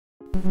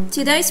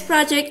Today's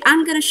project,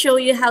 I'm gonna show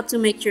you how to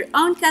make your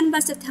own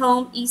canvas at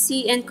home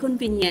easy and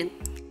convenient.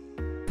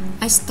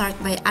 I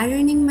start by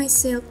ironing my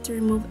silk to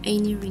remove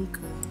any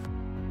wrinkle.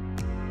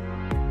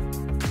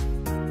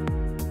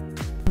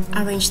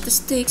 Arrange the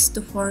sticks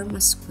to form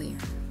a square.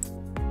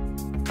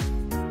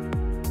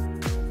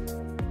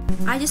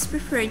 I just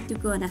prefer to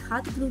go on a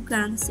hot glue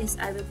gun since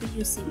I will be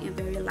using a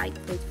very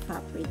lightweight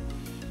fabric,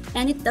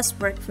 and it does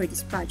work for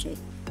this project.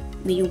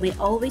 But you may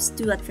always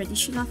do a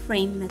traditional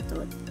frame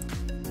method.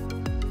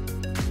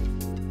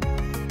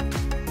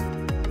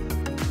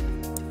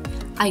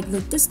 I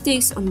glued the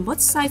sticks on both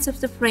sides of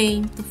the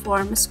frame to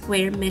form a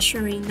square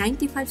measuring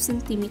 95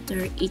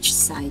 cm each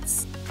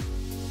sides.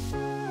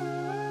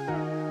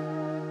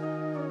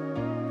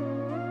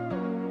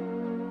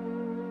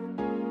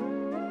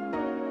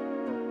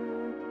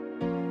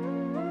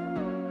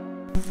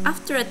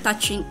 After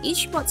attaching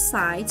each both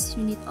sides,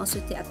 you need also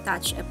to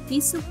attach a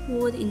piece of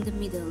wood in the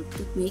middle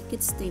to make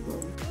it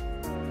stable.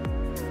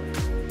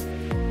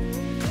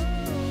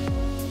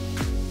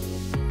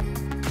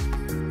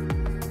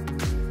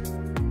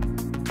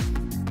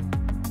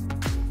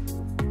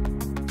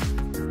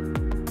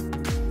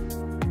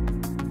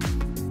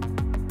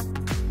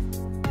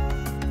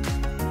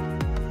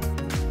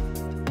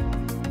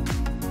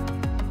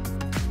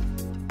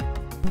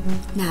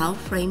 Now,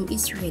 frame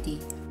is ready.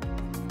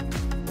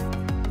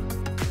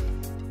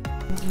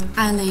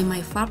 I lay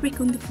my fabric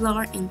on the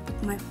floor and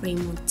put my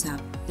frame on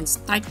top and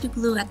start to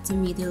glue at the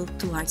middle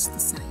towards the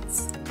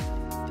sides.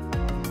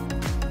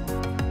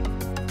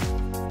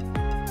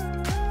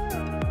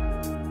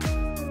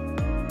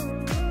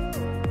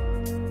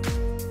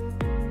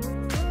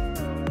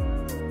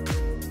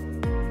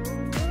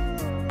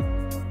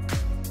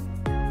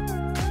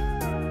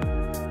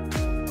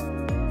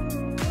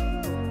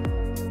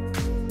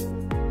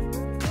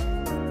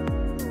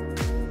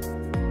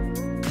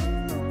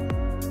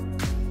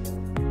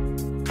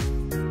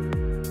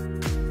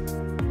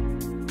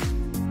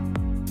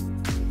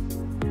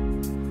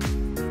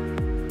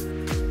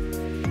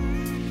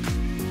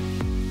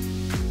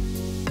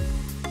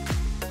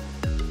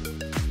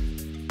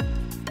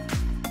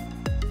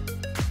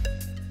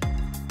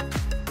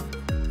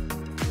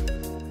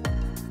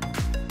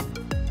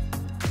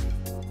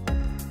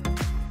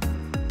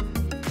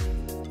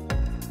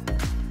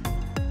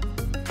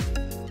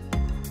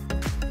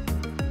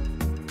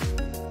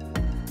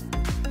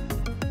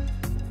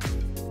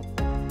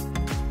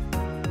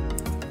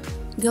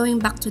 Going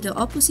back to the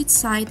opposite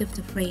side of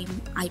the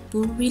frame, I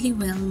pull really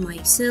well my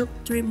silk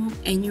to remove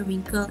any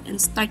wrinkle and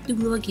start to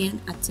glue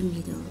again at the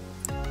middle.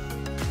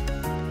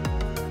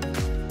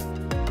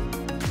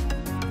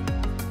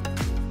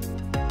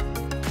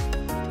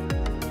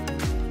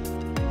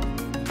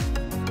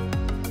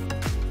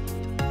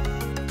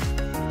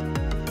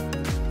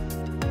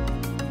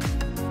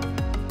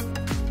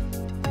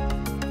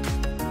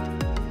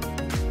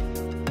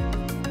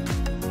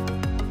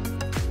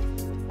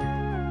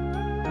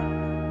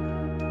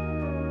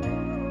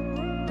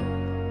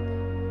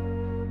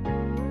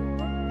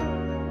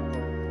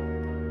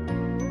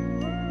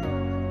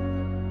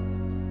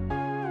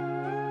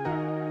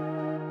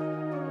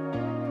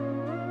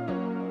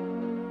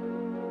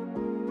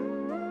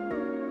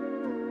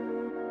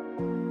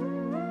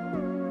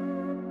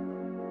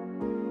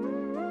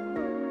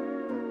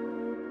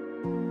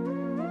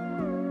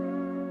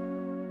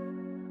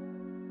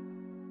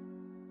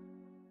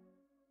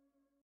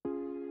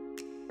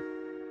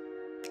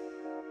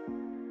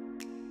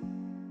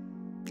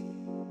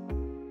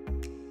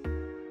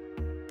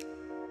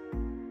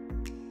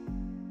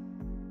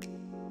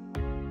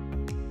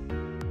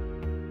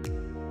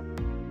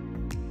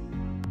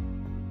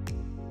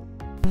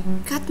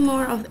 Cut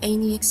more of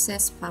any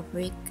excess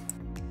fabric.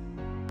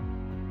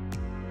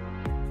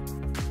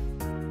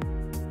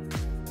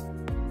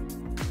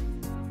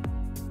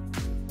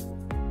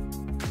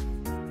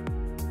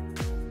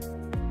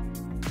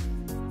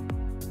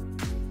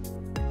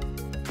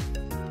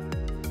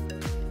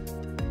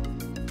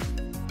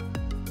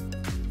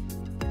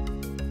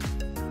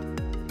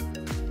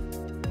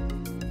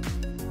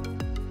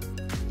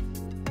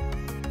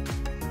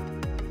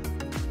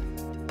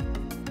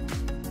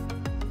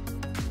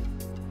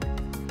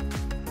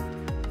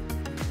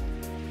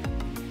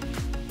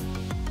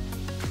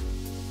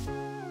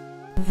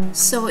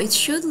 So it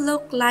should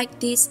look like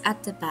this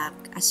at the back.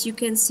 As you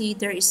can see,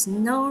 there is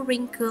no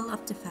wrinkle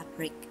of the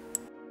fabric.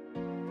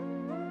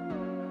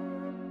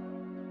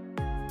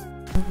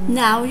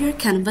 Now your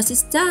canvas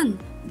is done,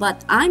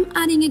 but I'm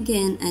adding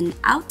again an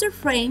outer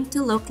frame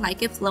to look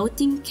like a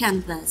floating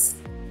canvas.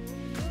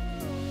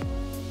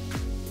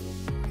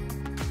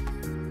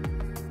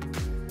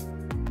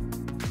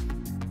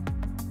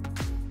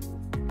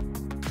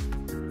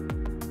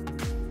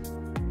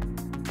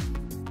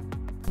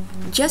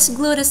 Just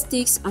glue the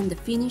sticks on the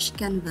finished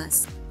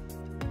canvas.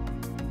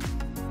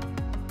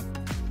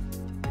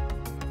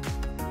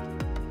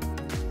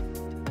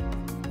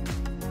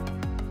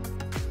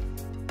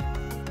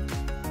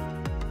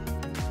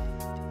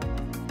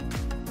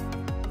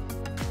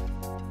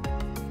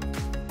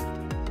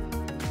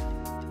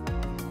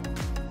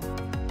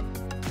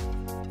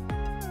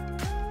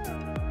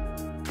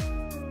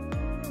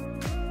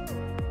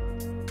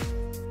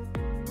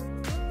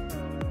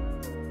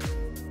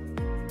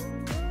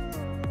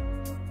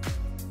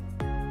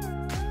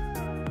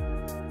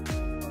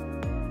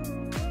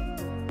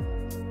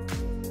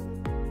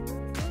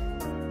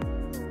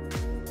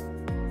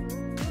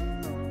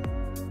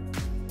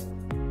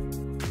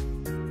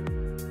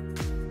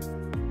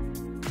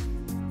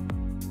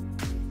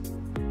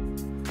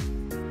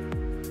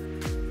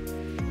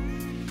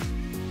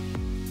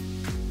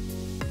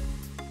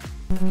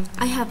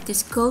 I have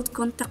this gold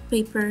contact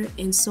paper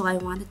and so I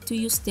wanted to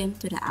use them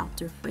to the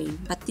outer frame,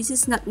 but this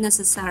is not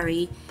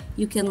necessary.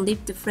 You can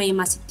leave the frame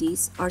as it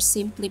is or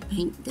simply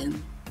paint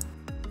them.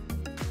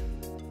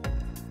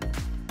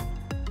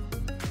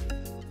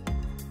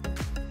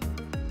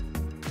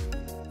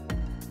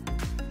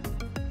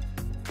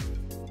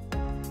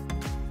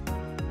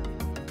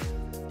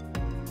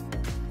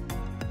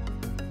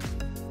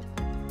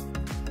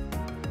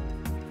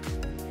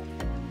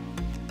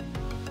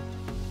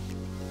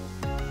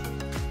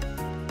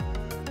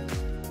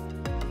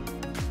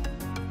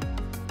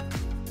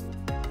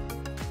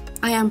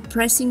 I am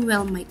pressing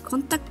well my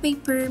contact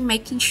paper,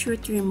 making sure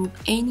to remove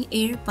any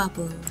air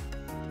bubble.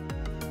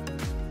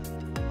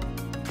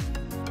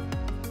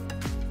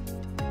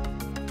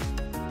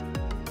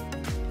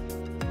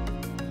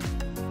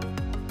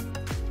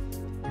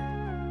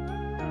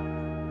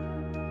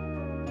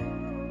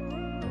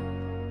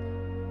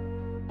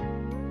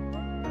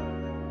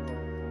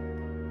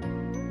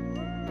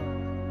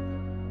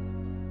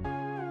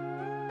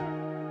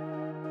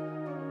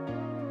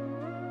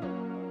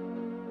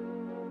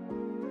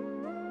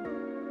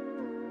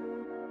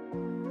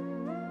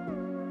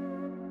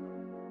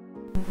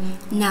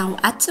 Now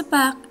at the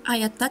back, I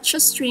attach a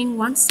string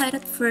one side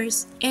at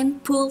first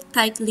and pull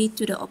tightly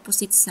to the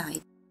opposite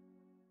side.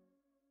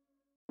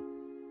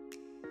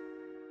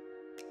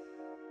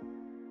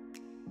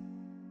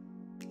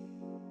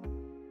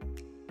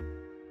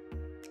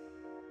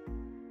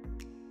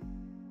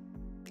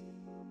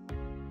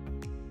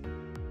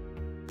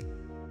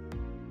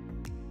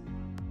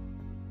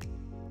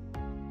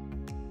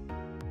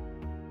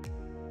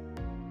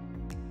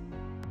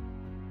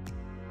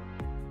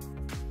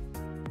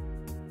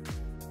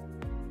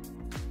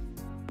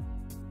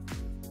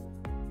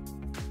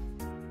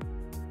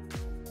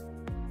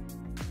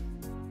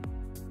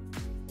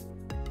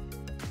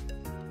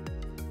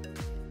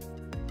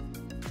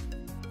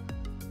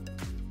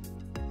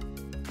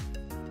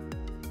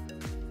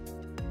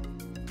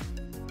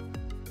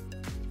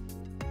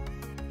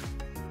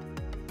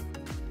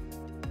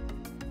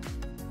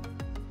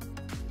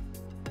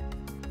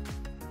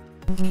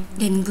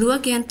 Then glue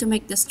again to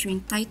make the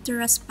string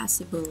tighter as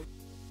possible.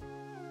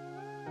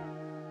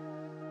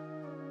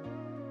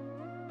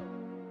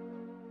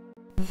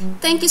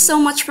 Thank you so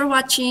much for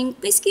watching.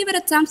 Please give it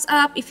a thumbs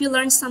up if you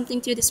learned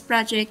something to this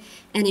project.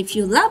 And if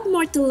you love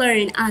more to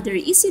learn other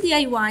easy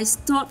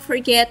DIYs, don't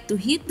forget to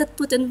hit that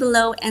button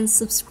below and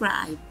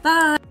subscribe.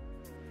 Bye!